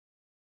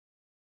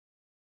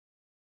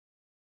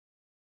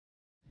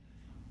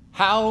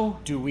How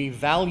do we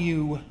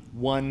value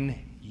 1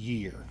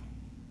 year?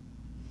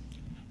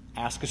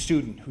 Ask a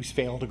student who's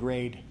failed a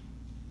grade.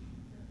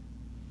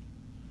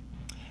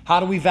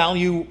 How do we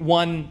value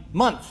 1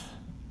 month?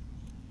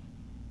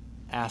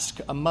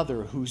 Ask a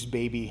mother whose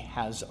baby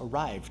has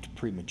arrived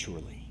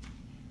prematurely.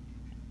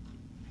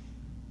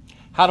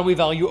 How do we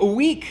value a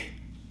week?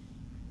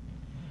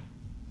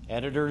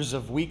 Editors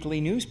of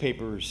weekly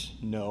newspapers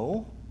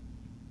know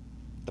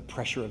the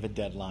pressure of a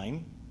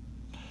deadline.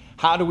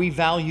 How do we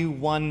value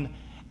 1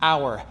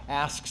 hour?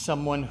 Ask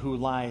someone who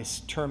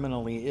lies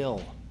terminally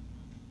ill,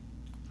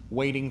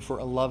 waiting for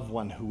a loved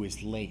one who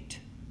is late.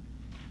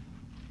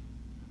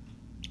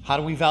 How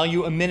do we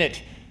value a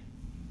minute?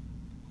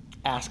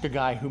 Ask a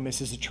guy who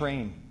misses a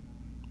train,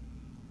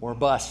 or a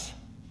bus,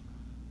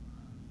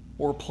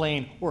 or a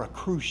plane, or a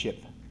cruise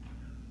ship.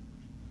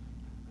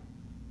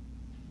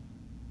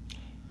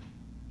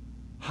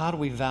 How do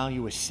we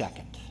value a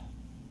second?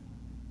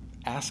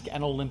 Ask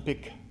an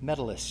Olympic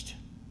medalist,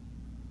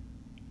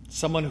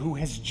 someone who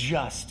has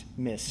just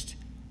missed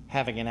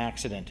having an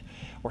accident,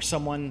 or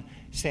someone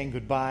saying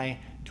goodbye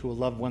to a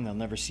loved one they'll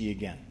never see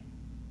again.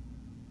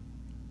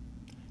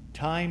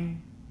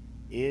 Time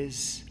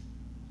is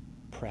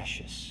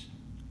precious.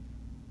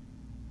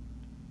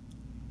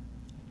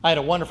 I had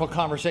a wonderful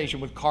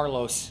conversation with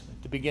Carlos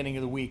at the beginning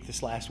of the week,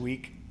 this last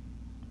week.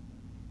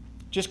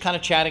 Just kind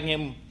of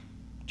chatting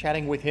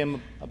with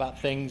him about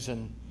things,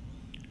 and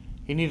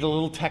he needed a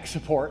little tech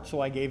support,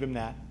 so I gave him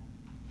that.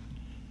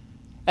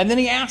 And then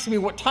he asked me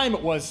what time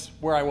it was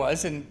where I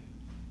was, and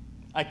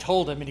I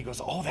told him, and he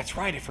goes, "Oh, that's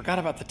right, I forgot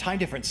about the time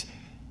difference.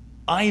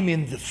 I'm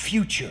in the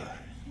future."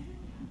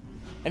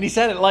 And he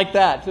said it like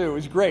that, too. It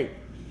was great.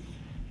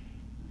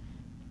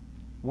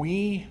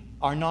 We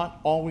are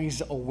not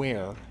always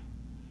aware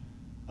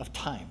of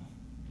time.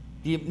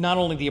 Not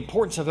only the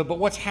importance of it, but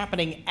what's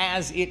happening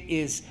as it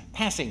is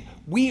passing.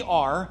 We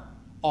are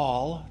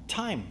all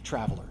time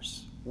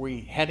travelers.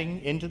 We're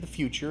heading into the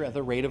future at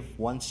the rate of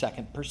 1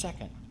 second per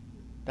second.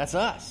 That's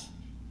us.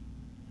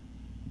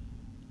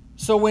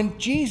 So when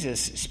Jesus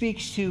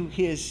speaks to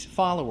his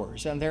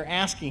followers and they're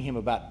asking him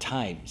about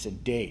times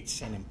and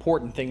dates and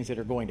important things that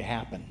are going to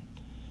happen,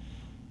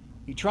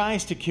 he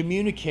tries to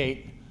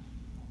communicate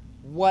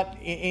what,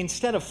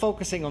 instead of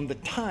focusing on the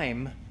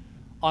time,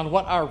 on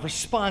what our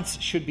response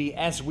should be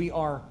as we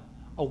are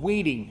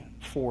awaiting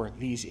for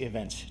these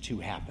events to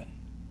happen.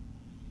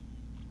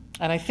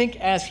 And I think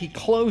as he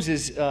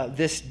closes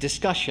this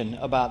discussion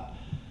about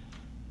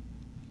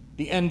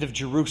the end of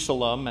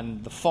Jerusalem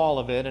and the fall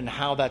of it and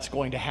how that's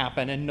going to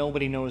happen, and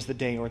nobody knows the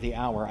day or the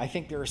hour, I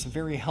think there are some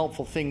very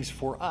helpful things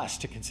for us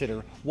to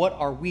consider. What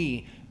are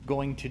we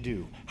going to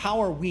do? How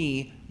are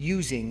we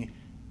using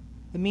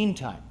the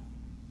meantime?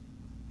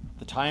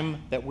 The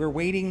time that we're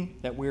waiting,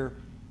 that we're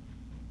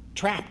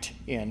trapped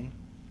in,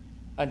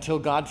 until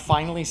God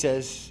finally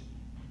says,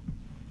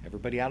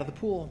 "Everybody out of the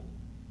pool."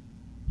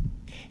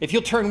 If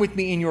you'll turn with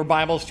me in your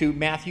Bibles to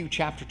Matthew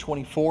chapter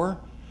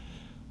 24,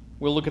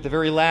 we'll look at the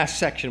very last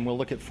section. We'll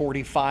look at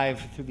 45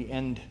 through the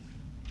end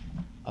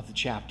of the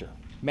chapter.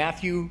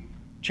 Matthew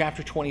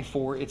chapter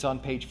 24, it's on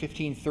page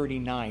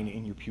 1539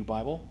 in your pew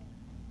Bible.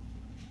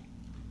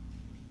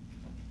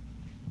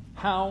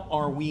 How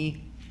are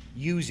we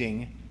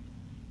using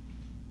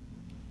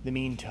the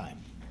meantime?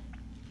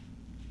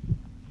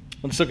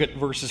 Let's look at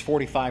verses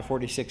 45,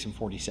 46, and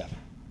 47.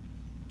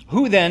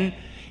 Who then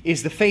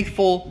is the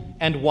faithful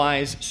and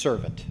wise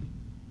servant,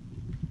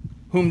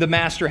 whom the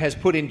master has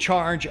put in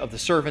charge of the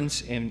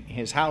servants in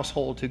his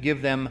household to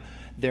give them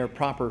their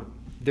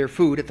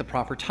food at the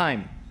proper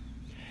time?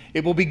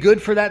 It will be good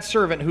for that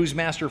servant whose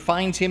master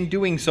finds him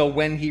doing so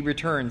when he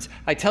returns.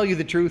 I tell you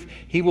the truth,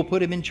 he will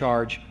put him in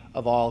charge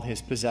of all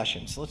his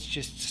possessions. Let's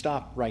just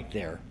stop right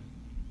there.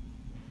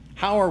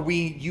 How are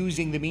we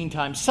using the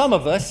meantime? Some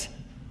of us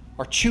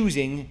are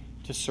choosing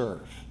to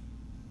serve.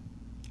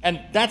 And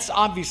that's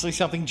obviously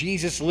something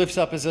Jesus lifts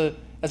up as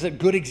a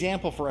good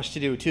example for us to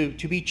do,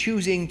 to be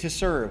choosing to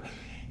serve.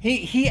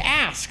 He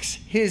asks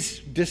his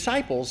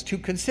disciples to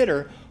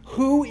consider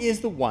who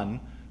is the one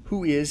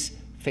who is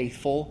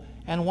faithful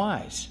and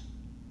wise.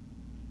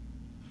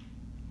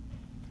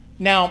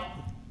 Now,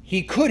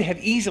 he could have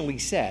easily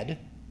said,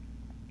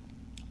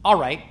 all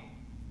right,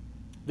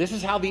 this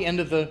is how the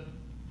end of the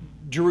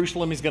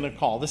Jerusalem is going to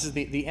call. This is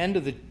the end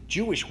of the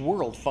Jewish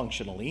world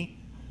functionally.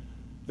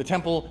 The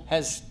temple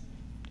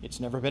it's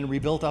never been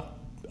rebuilt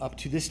up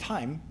to this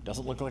time.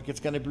 Doesn't look like it's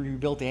going to be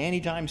rebuilt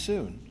anytime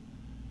soon.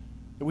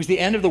 It was the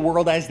end of the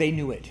world as they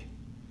knew it.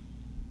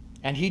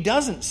 And he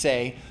doesn't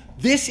say,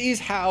 this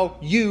is how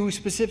you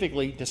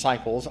specifically,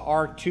 disciples,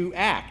 are to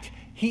act.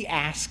 He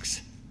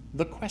asks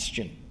the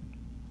question,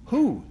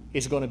 who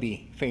is going to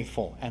be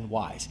faithful and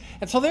wise?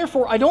 And so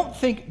therefore, I don't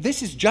think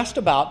this is just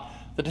about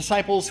the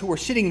disciples who are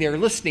sitting there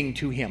listening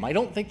to him. I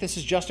don't think this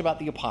is just about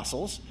the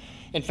apostles.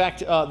 In fact,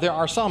 there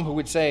are some who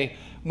would say,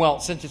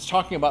 well, since it's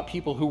talking about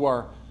people who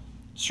are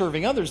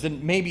serving others,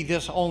 then maybe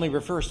this only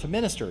refers to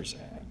ministers.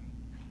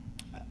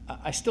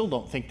 I still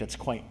don't think that's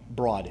quite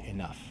broad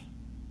enough.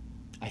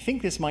 I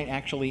think this might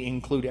actually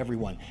include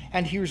everyone.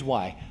 And here's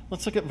why.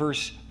 Let's look at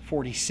verse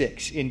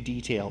 46 in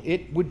detail.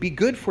 It would be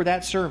good for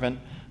that servant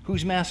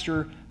whose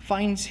master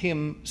finds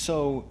him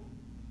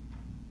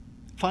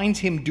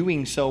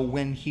doing so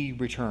when he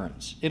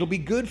returns. It'll be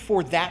good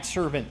for that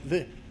servant.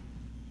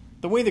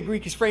 The way the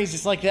Greek is phrased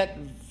is like that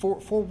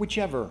for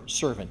whichever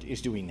servant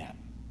is doing that.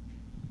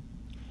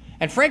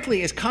 And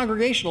frankly, as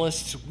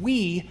Congregationalists,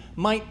 we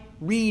might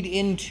read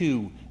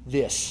into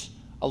this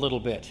a little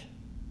bit,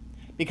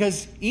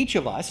 because each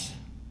of us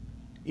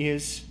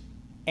is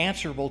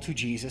answerable to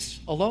Jesus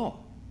alone.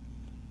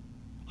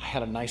 I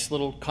had a nice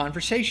little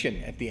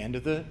conversation at the end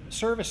of the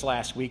service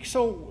last week.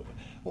 So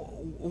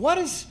what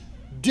is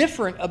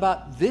different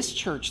about this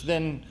church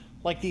than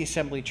like the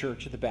Assembly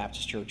Church or the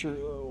Baptist Church? Or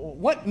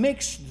what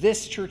makes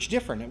this church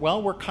different?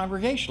 Well, we're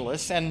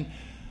Congregationalists, and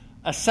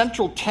a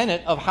central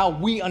tenet of how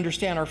we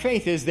understand our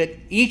faith is that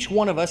each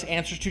one of us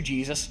answers to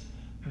Jesus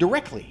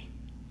directly.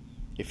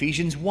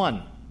 Ephesians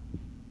 1,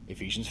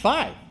 Ephesians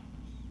 5,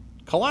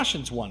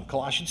 Colossians 1,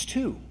 Colossians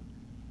 2.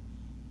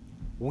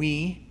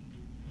 We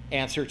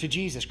answer to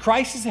Jesus.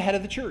 Christ is the head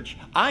of the church.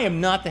 I am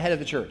not the head of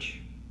the church.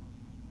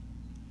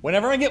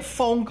 Whenever I get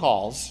phone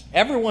calls,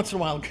 every once in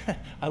a while,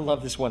 I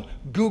love this one,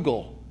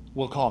 Google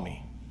will call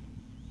me.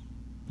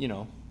 You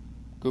know,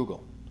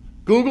 Google.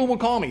 Google will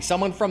call me,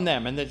 someone from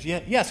them. And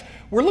yes,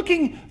 we're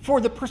looking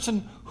for the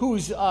person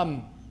who's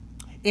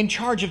in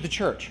charge of the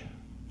church.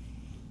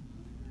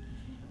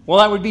 Well,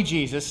 that would be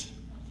Jesus.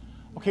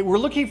 Okay, we're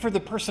looking for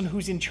the person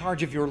who's in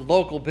charge of your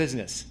local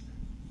business.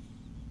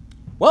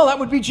 Well, that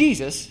would be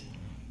Jesus.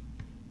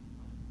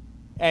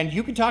 And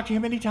you can talk to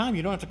him anytime.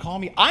 You don't have to call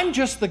me. I'm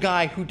just the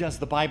guy who does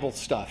the Bible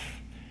stuff.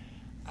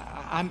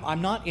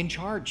 I'm not in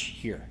charge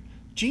here.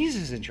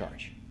 Jesus is in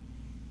charge.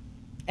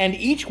 And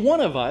each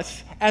one of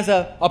us, as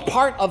a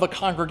part of a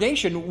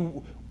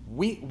congregation,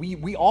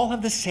 we all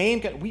have the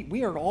same,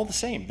 we are all the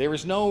same. There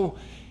is no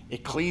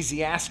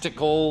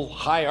ecclesiastical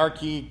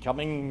hierarchy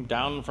coming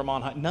down from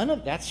on high. None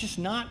of that's just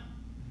not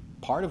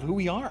part of who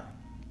we are.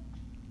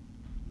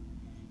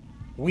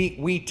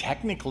 We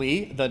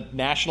technically, the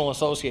National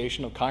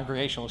Association of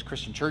Congregationalist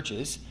Christian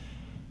Churches,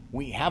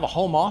 we have a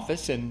home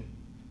office in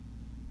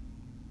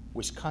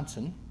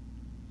Wisconsin.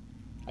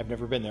 I've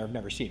never been there. I've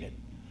never seen it.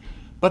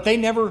 But they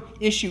never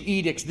issue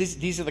edicts.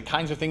 These are the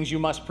kinds of things you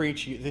must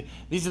preach.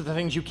 These are the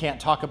things you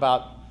can't talk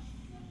about.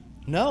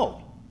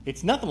 No,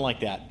 it's nothing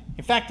like that.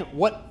 In fact,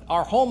 what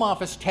our home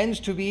office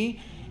tends to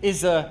be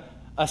is a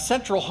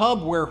central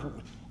hub where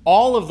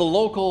all of the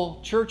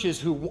local churches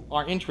who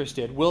are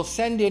interested will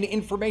send in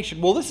information.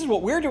 Well, this is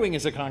what we're doing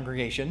as a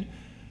congregation.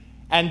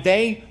 And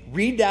they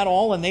read that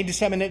all and they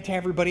disseminate it to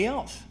everybody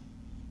else.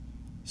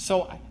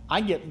 So I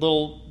get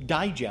little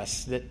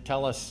digests that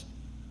tell us,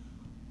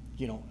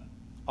 you know,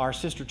 our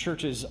sister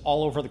churches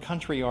all over the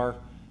country are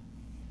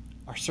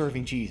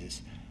serving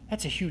Jesus.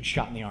 That's a huge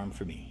shot in the arm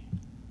for me.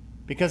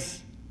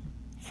 Because,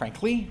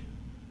 frankly,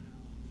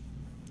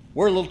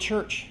 we're a little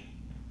church,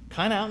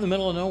 kind of out in the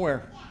middle of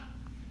nowhere.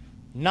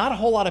 Not a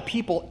whole lot of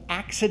people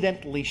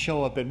accidentally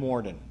show up in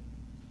Warden.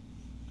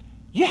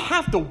 You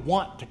have to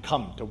want to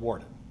come to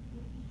Warden.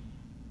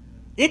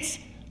 It's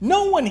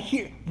no one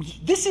here.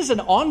 This is an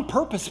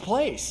on-purpose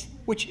place,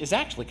 which is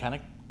actually kind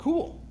of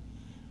cool.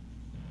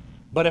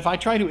 But if I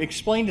try to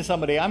explain to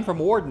somebody, I'm from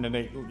Warden,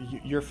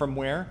 and you're from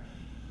where?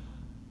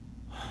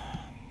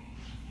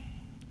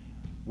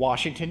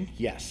 Washington,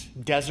 yes.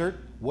 Desert,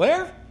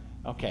 where?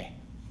 Okay.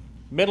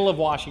 Middle of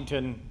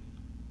Washington,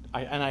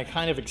 I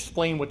kind of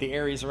explain what the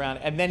areas around,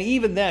 and then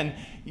even then,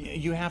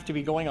 you have to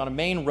be going on a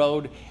main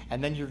road,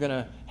 and then you're going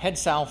to head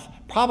south,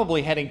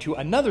 probably heading to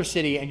another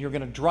city, and you're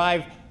going to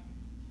drive.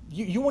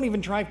 You won't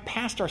even drive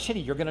past our city.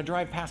 You're going to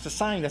drive past a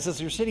sign that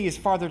says your city is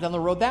farther down the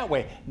road that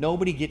way.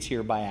 Nobody gets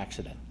here by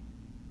accident.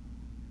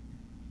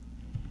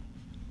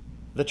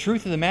 The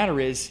truth of the matter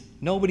is,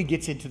 nobody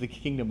gets into the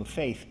kingdom of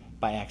faith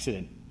by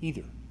accident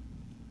either.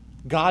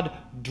 God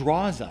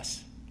draws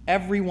us,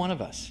 every one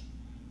of us.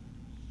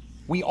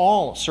 We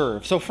all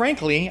serve. So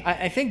frankly,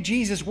 I think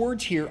Jesus'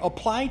 words here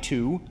apply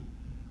to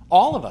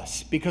all of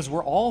us because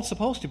we're all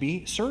supposed to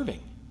be serving.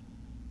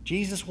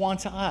 Jesus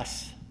wants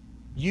us,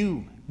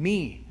 you,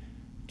 me,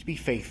 to be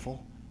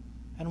faithful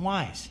and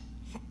wise.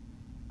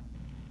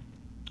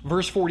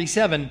 Verse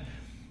 47,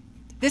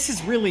 this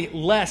is really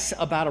less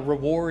about a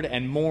reward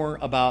and more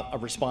about a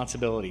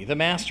responsibility. The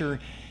master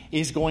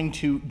is going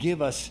to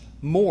give us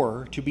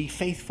more to be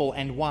faithful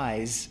and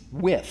wise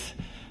with.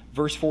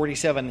 Verse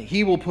 47,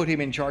 he will put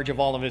him in charge of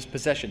all of his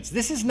possessions.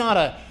 This is not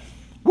a,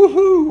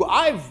 woohoo,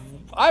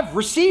 I've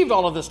received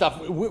all of this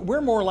stuff.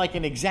 We're more like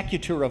an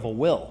executor of a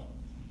will.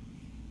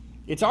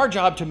 It's our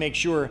job to make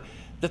sure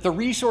that the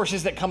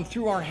resources that come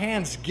through our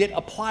hands get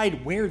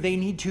applied where they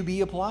need to be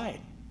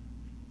applied.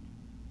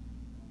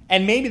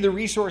 And maybe the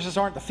resources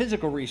aren't the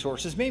physical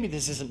resources. Maybe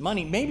this isn't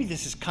money. Maybe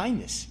this is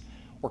kindness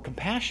or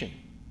compassion.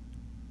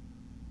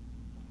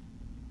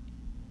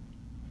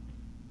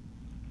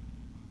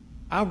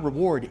 Our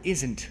reward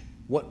isn't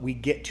what we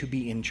get to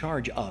be in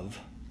charge of.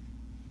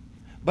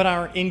 But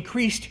our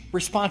increased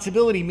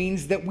responsibility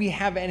means that we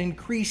have an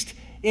increased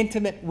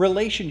intimate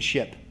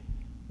relationship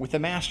with the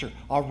master.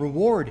 Our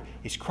reward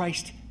is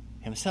Christ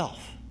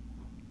himself.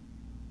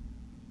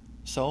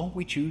 So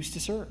we choose to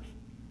serve.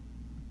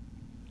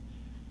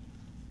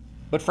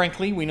 But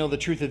frankly, we know the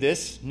truth of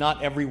this.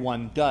 Not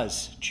everyone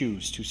does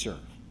choose to serve.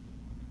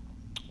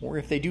 Or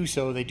if they do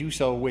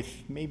so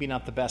with maybe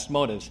not the best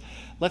motives.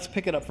 Let's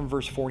pick it up from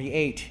verse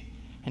 48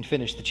 and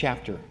finish the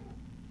chapter.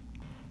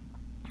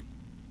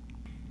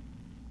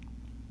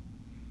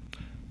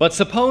 But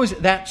suppose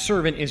that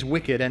servant is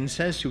wicked and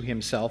says to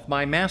himself,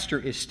 my master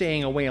is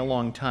staying away a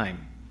long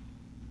time.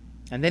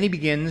 And then he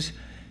begins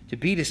to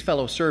beat his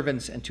fellow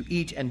servants and to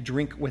eat and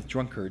drink with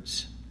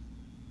drunkards.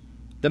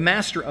 The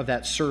master of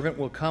that servant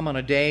will come on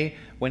a day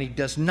when he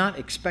does not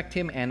expect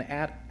him and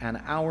at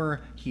an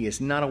hour he is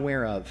not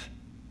aware of.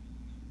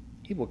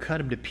 He will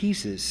cut him to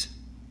pieces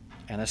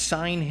and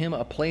assign him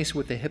a place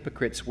with the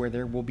hypocrites where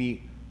there will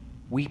be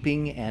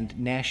weeping and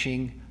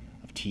gnashing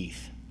of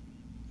teeth.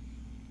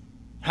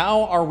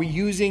 How are we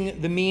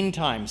using the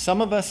meantime?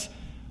 Some of us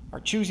are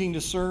choosing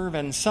to serve,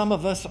 and some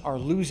of us are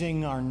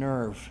losing our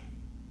nerve.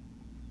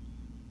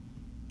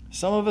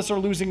 Some of us are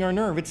losing our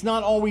nerve. It's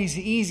not always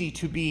easy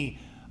to be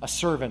a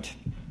servant.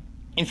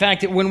 In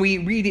fact, when we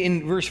read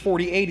in verse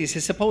 48, it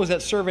says, suppose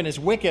that servant is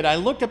wicked. I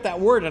looked up that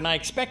word, and I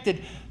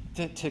expected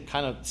to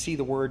kind of see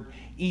the word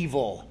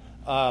evil.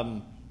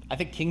 I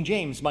think King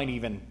James might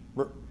even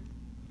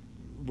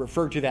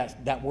refer to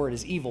that word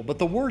as evil. But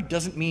the word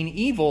doesn't mean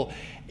evil.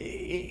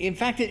 In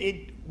fact,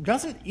 it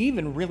doesn't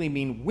even really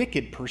mean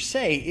wicked per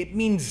se. It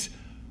means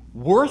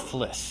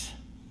worthless.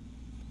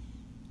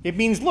 It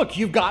means, look,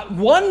 you've got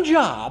one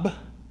job,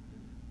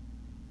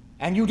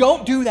 and you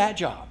don't do that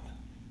job.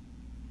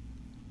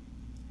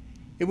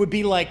 It would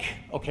be like,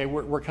 okay,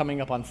 we're coming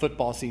up on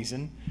football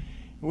season.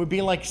 It would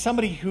be like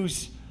somebody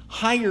who's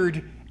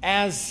hired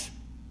as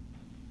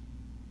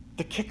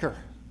the kicker.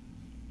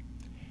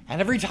 And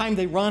every time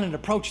they run and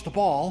approach the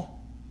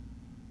ball,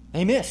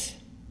 they miss.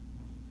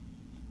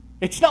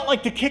 It's not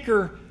like the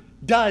kicker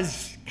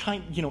does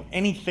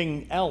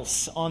anything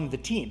else on the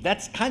team.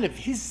 That's kind of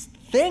his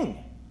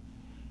thing.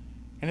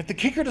 And if the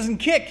kicker doesn't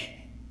kick,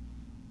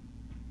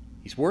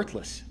 he's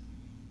worthless.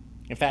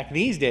 In fact,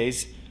 these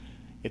days,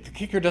 if the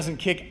kicker doesn't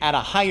kick at a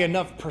high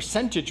enough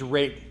percentage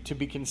rate to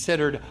be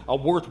considered a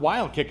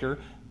worthwhile kicker,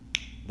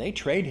 they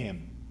trade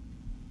him.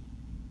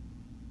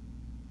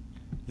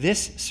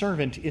 This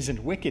servant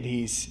isn't wicked.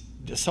 He's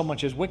so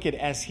much as wicked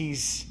as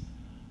he's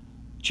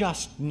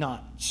just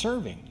not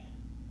serving.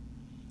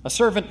 A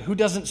servant who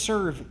doesn't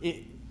serve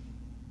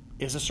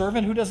is a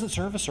servant who doesn't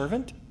serve a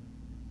servant.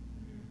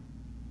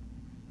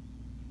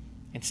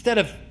 Instead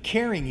of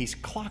caring, he's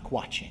clock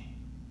watching.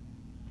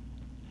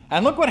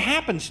 And look what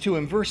happens to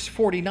him. Verse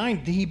 49,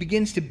 he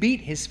begins to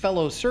beat his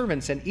fellow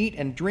servants and eat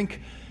and drink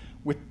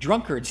with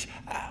drunkards.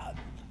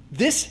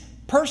 This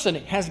person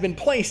has been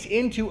placed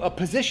into a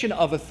position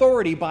of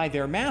authority by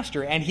their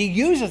master, and he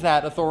uses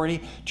that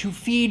authority to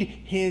feed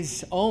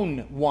his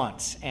own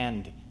wants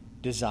and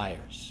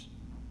desires.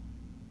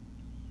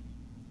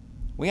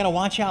 We got to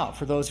watch out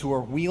for those who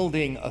are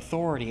wielding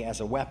authority as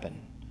a weapon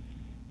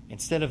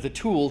instead of the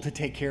tool to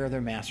take care of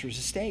their master's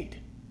estate.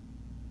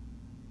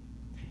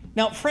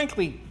 Now,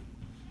 frankly,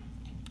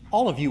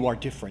 all of you are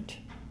different.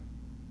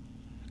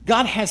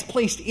 God has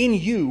placed in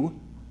you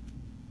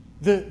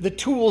the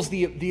tools,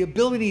 the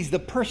abilities, the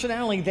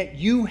personality that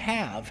you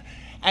have,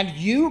 and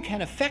you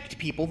can affect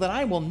people that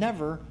I will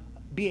never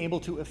be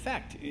able to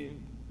affect.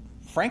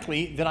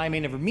 Frankly, that I may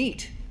never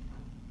meet.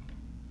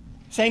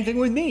 Same thing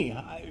with me.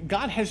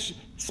 God has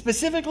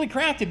specifically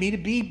crafted me to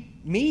be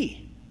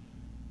me.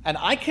 And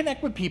I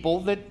connect with people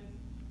that,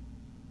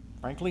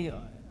 frankly,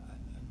 a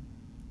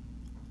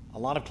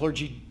lot of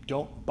clergy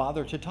don't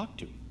bother to talk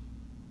to.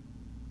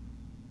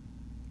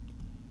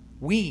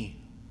 We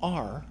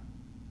are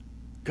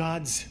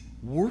God's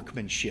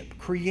workmanship,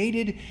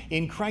 created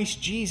in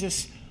Christ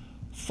Jesus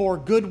for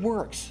good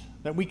works,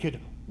 that we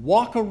could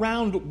walk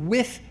around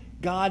with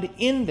God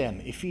in them,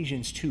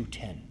 Ephesians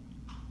 2:10.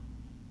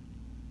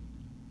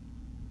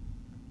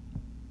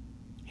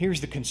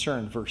 Here's the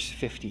concern, verse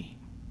 50.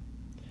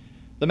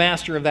 The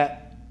master of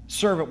that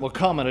servant will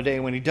come on a day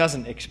when he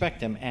doesn't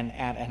expect him, and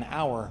at an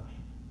hour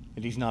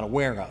that he's not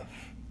aware of.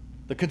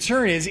 The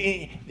concern is,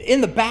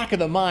 in the back of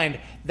the mind,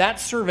 that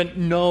servant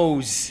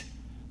knows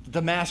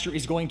the master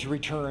is going to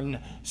return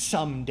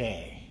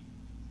someday.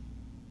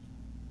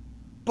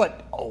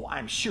 But,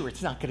 I'm sure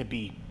it's not going to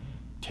be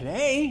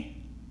today.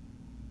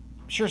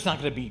 I'm sure it's not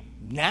going to be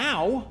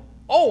now.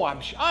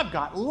 I've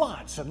got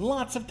lots and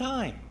lots of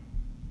time.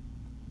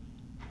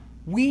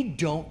 We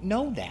don't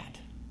know that.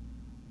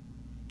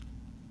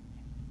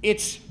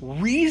 It's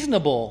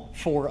reasonable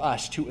for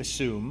us to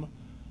assume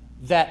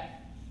that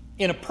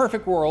in a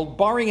perfect world,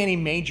 barring any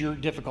major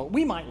difficulty,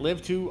 we might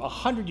live to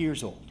 100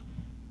 years old.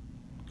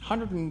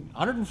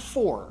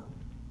 104,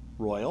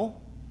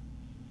 Royal.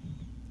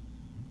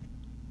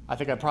 I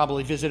think I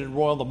probably visited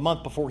Royal the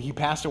month before he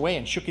passed away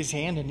and shook his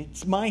hand,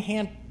 and my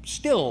hand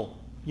still,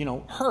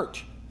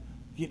 hurt.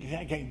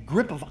 That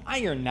grip of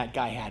iron that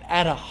guy had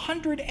at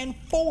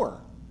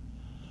 104.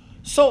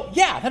 So,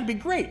 yeah, that'd be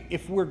great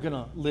if we're going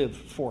to live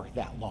for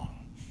that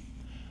long.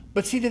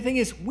 But see, the thing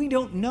is, we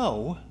don't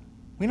know,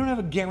 we don't have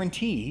a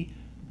guarantee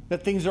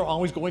that things are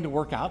always going to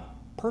work out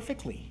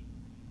perfectly.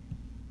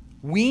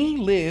 We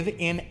live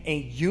in a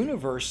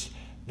universe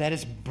that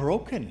is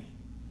broken.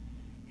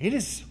 It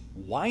is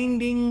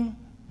winding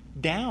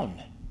down.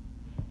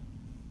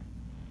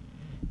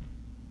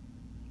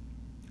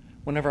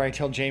 Whenever I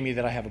tell Jamie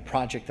that I have a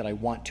project that I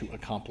want to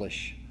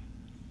accomplish,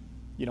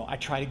 I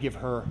try to give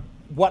her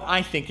what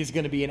I think is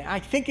going to be, and I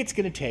think it's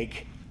going to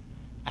take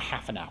a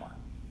half an hour.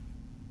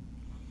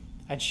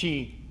 And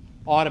she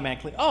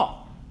automatically,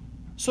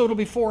 so it'll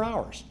be 4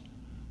 hours.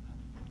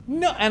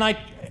 No, and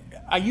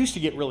I used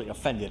to get really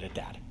offended at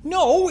that.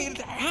 No,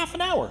 it's half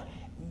an hour.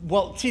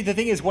 Well, see, the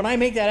thing is, when I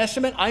make that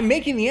estimate, I'm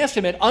making the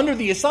estimate under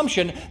the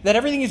assumption that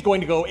everything is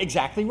going to go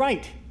exactly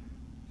right.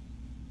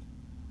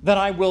 That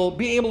I will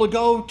be able to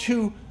go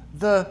to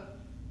the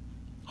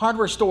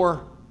hardware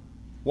store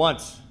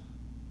once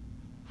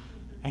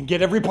and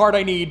get every part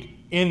I need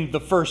in the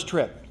first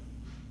trip.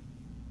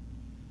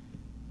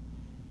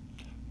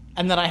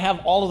 And that I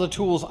have all of the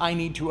tools I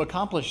need to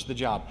accomplish the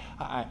job.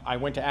 I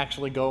went to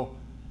actually go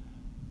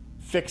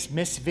fix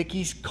Miss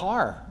Vicky's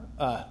car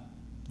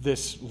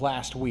this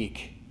last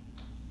week.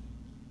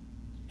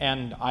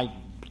 And I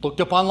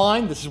looked up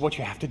online, this is what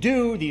you have to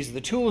do, these are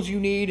the tools you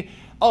need.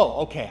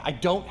 Oh, okay, I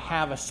don't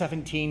have a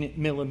 17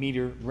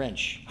 millimeter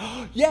wrench.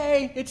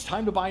 Yay, it's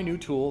time to buy a new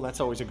tool. That's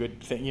always a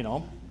good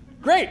thing,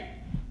 Great.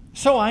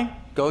 So I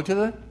go to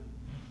the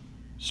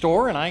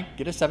store and I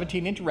get a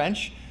 17-inch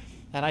wrench.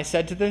 And I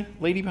said to the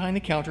lady behind the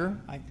counter,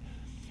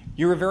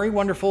 you're a very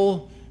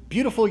wonderful,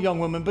 beautiful young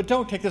woman, but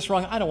don't take this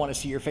wrong. I don't want to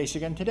see your face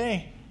again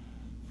today.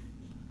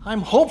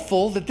 I'm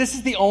hopeful that this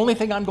is the only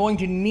thing I'm going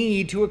to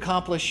need to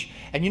accomplish.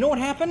 And you know what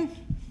happened?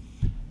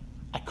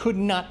 I could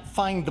not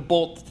find the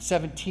bolt that the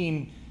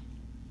 17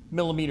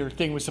 millimeter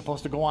thing was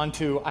supposed to go on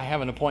to. I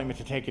have an appointment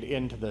to take it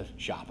into the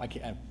shop.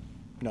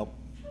 Nope.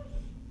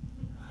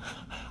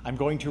 I'm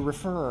going to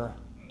refer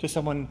to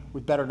someone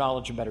with better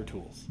knowledge and better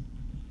tools.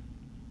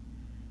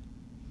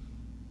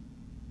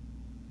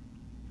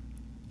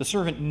 The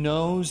servant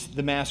knows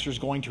the master is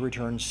going to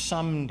return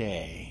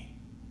someday,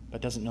 but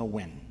doesn't know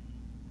when.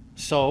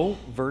 So,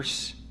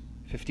 verse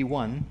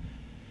 51,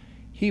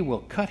 he will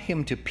cut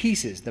him to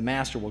pieces. The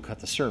master will cut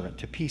the servant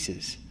to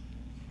pieces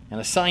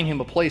and assign him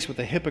a place with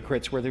the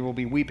hypocrites where there will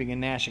be weeping and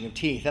gnashing of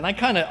teeth. And I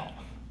kind of,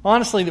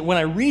 honestly, when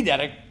I read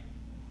that,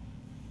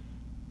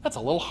 that's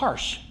a little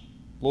harsh,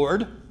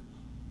 Lord.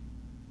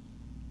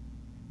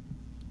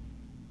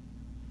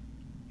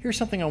 Here's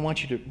something I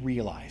want you to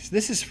realize.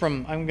 This is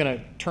from, I'm going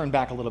to turn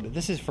back a little bit.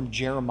 This is from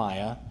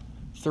Jeremiah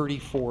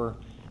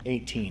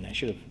 34:18. I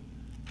should have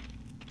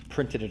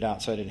printed it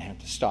out so I didn't have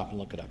to stop and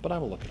look it up, but I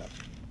will look it up.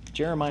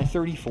 Jeremiah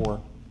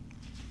 34,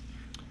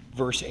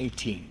 verse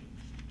 18.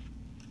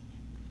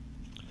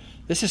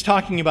 This is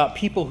talking about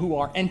people who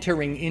are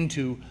entering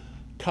into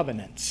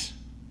covenants.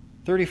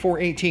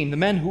 34:18. The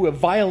men who have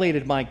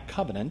violated my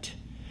covenant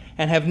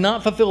and have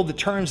not fulfilled the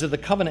terms of the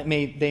covenant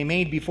they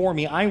made before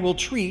me, I will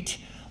treat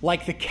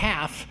like the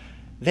calf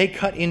they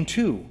cut in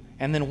two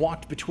and then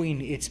walked between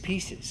its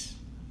pieces.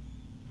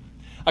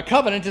 A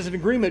covenant is an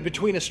agreement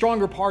between a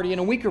stronger party and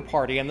a weaker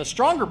party, and the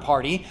stronger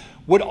party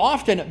would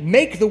often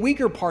make the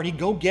weaker party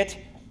go get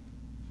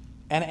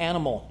an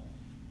animal.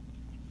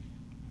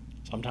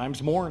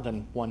 Sometimes more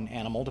than one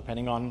animal,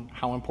 depending on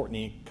how important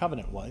the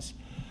covenant was.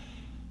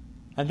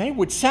 And they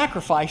would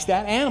sacrifice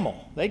that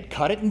animal. They'd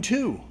cut it in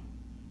two.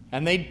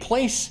 And they'd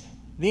place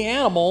the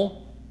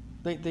animal,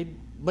 they'd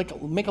make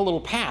a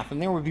little path,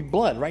 and there would be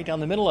blood right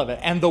down the middle of it.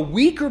 And the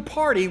weaker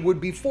party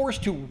would be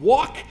forced to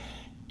walk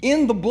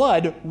in the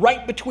blood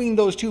right between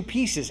those two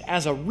pieces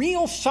as a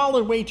real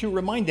solid way to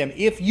remind them,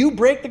 if you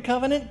break the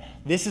covenant,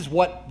 this is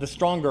what the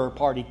stronger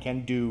party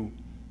can do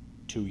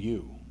to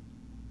you.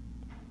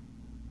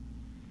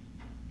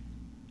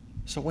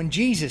 So when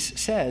Jesus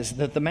says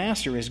that the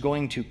master is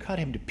going to cut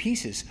him to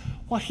pieces,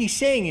 what he's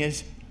saying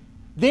is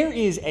there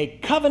is a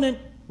covenant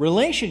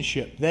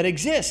relationship that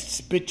exists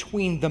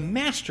between the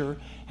master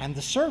and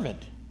the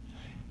servant.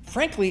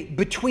 Frankly,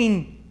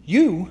 between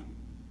you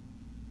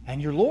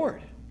and your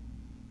Lord.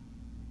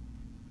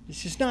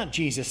 This is not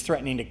Jesus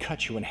threatening to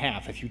cut you in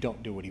half if you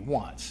don't do what he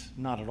wants.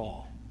 Not at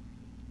all.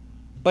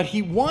 But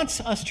he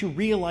wants us to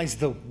realize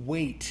the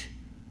weight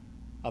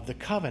of the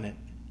covenant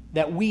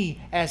that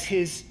we, as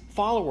his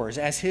followers,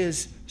 as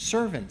his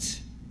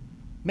servants,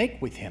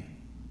 make with him.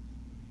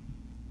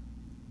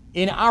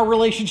 In our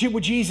relationship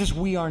with Jesus,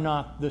 we are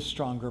not the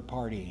stronger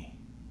party.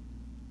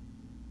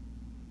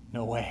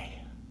 No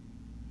way.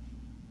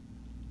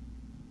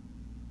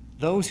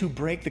 Those who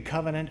break the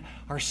covenant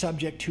are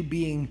subject to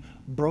being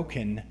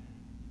broken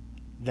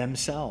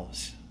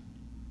themselves.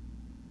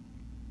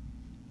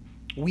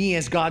 We,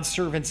 as God's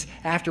servants,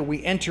 after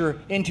we enter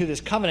into this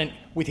covenant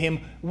with him,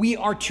 we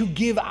are to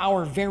give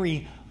our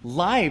very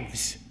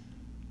lives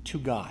to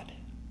God.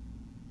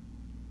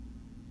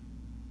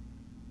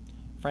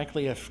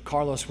 Frankly, if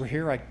Carlos were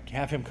here, I'd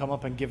have him come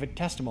up and give a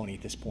testimony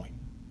at this point.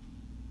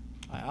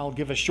 I'll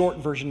give a short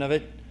version of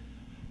it.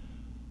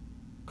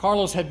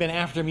 Carlos had been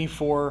after me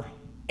for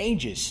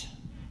ages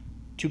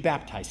to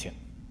baptize him,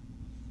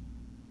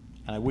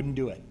 and I wouldn't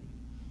do it.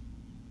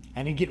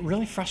 And he'd get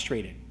really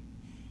frustrated.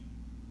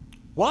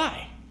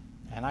 Why?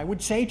 And I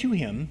would say to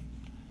him,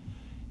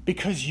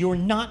 because you're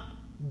not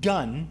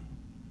done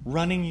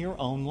running your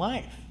own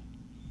life.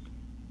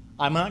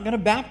 I'm not going to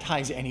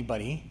baptize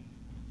anybody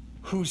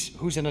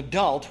who's an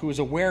adult, who is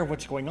aware of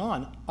what's going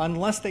on,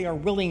 unless they are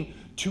willing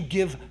to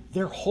give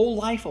their whole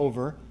life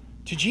over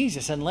to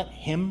Jesus and let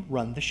him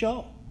run the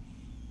show.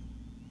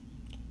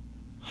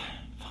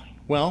 Fine.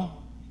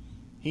 Well,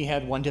 he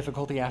had one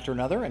difficulty after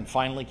another and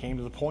finally came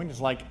to the point,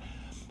 it's like,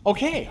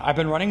 okay, I've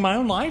been running my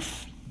own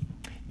life.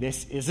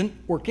 This isn't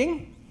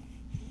working.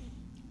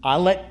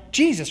 I'll let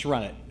Jesus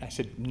run it. I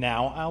said,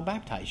 now I'll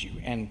baptize you.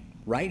 And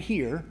right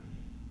here,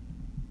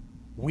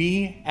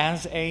 we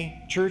as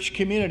a church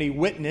community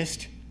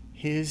witnessed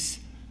his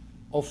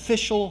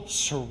official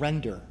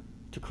surrender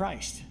to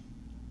Christ.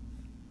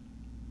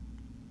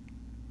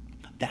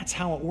 That's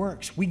how it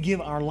works. We give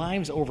our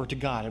lives over to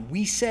God, and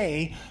we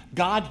say,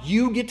 God,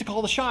 you get to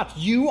call the shots.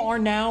 You are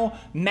now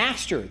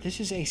master. This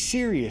is a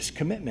serious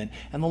commitment,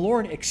 and the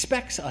Lord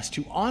expects us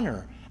to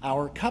honor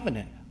our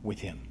covenant with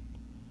him.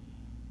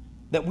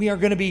 That we are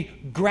going to be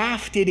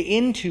grafted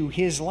into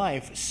his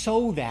life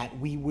so that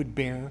we would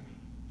bear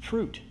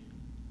fruit.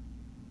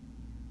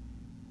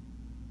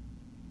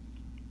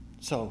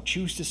 So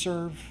choose to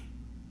serve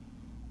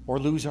or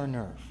lose our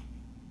nerve.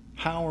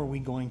 How are we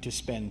going to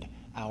spend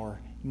our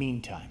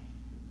meantime?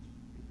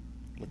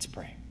 Let's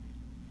pray.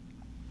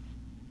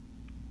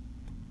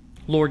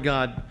 Lord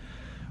God,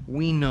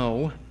 we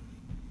know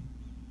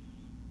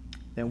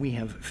that we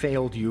have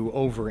failed you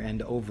over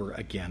and over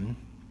again.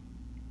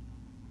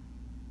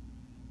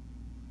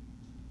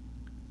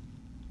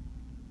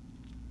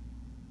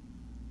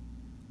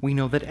 We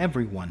know that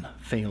everyone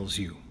fails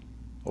you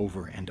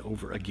over and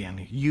over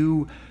again.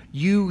 You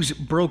use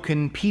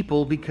broken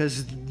people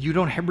because you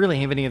don't really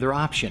have any other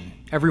option.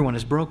 Everyone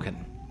is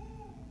broken.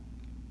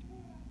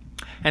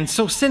 And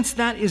so since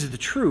that is the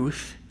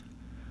truth,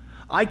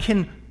 I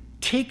can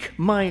take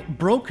my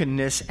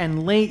brokenness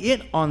and lay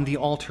it on the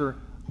altar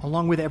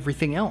along with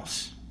everything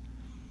else.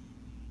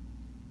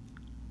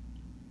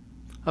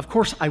 Of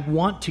course, I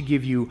want to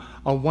give you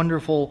a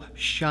wonderful,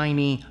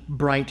 shiny,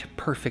 bright,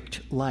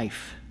 perfect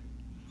life.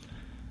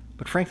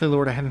 But frankly,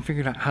 Lord, I haven't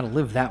figured out how to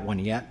live that one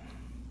yet.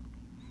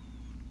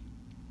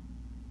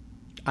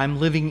 I'm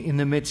living in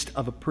the midst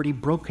of a pretty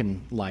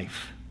broken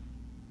life,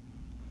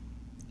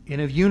 in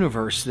a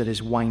universe that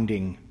is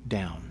winding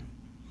down,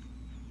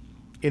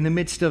 in the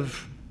midst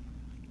of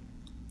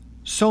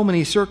so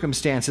many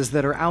circumstances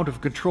that are out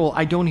of control.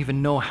 I don't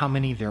even know how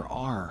many there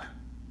are.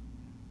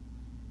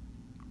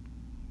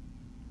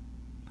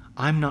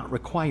 I'm not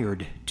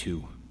required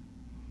to.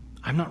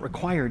 I'm not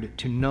required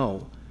to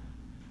know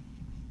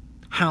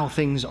how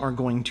things are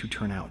going to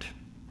turn out.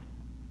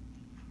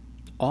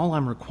 All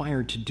I'm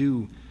required to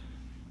do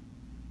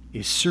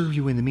is serve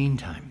you in the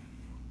meantime.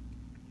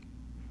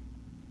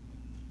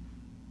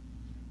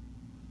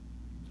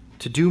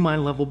 To do my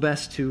level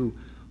best to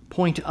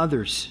point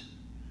others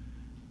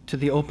to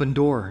the open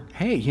door.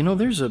 Hey, you know,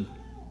 there's a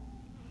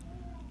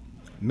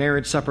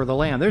marriage supper of the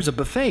Lamb. There's a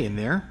buffet in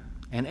there,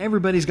 and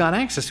everybody's got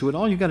access to it.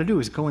 All you got to do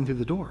is go in through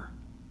the door.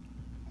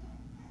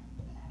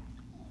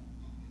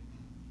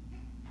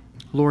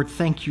 Lord,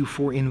 thank you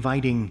for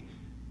inviting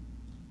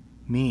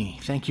me.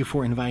 Thank you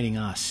for inviting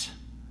us.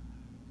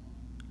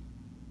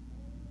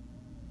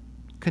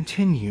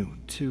 Continue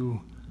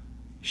to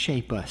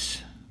shape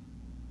us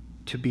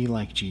to be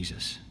like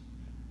Jesus.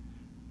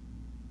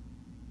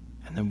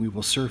 And then we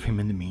will serve him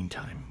in the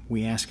meantime.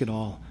 We ask it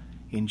all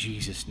in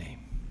Jesus' name.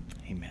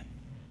 Amen.